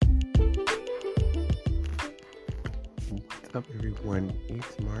Up, everyone?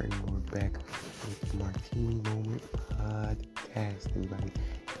 It's Martin. We're back with Martini Moment Podcast, everybody,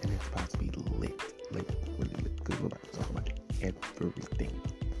 and it's about to be lit, really lit, because we're about to talk about everything.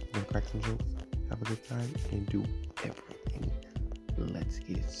 We're gonna crack some jokes, have a good time, and do everything. Let's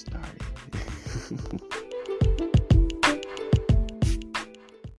get started.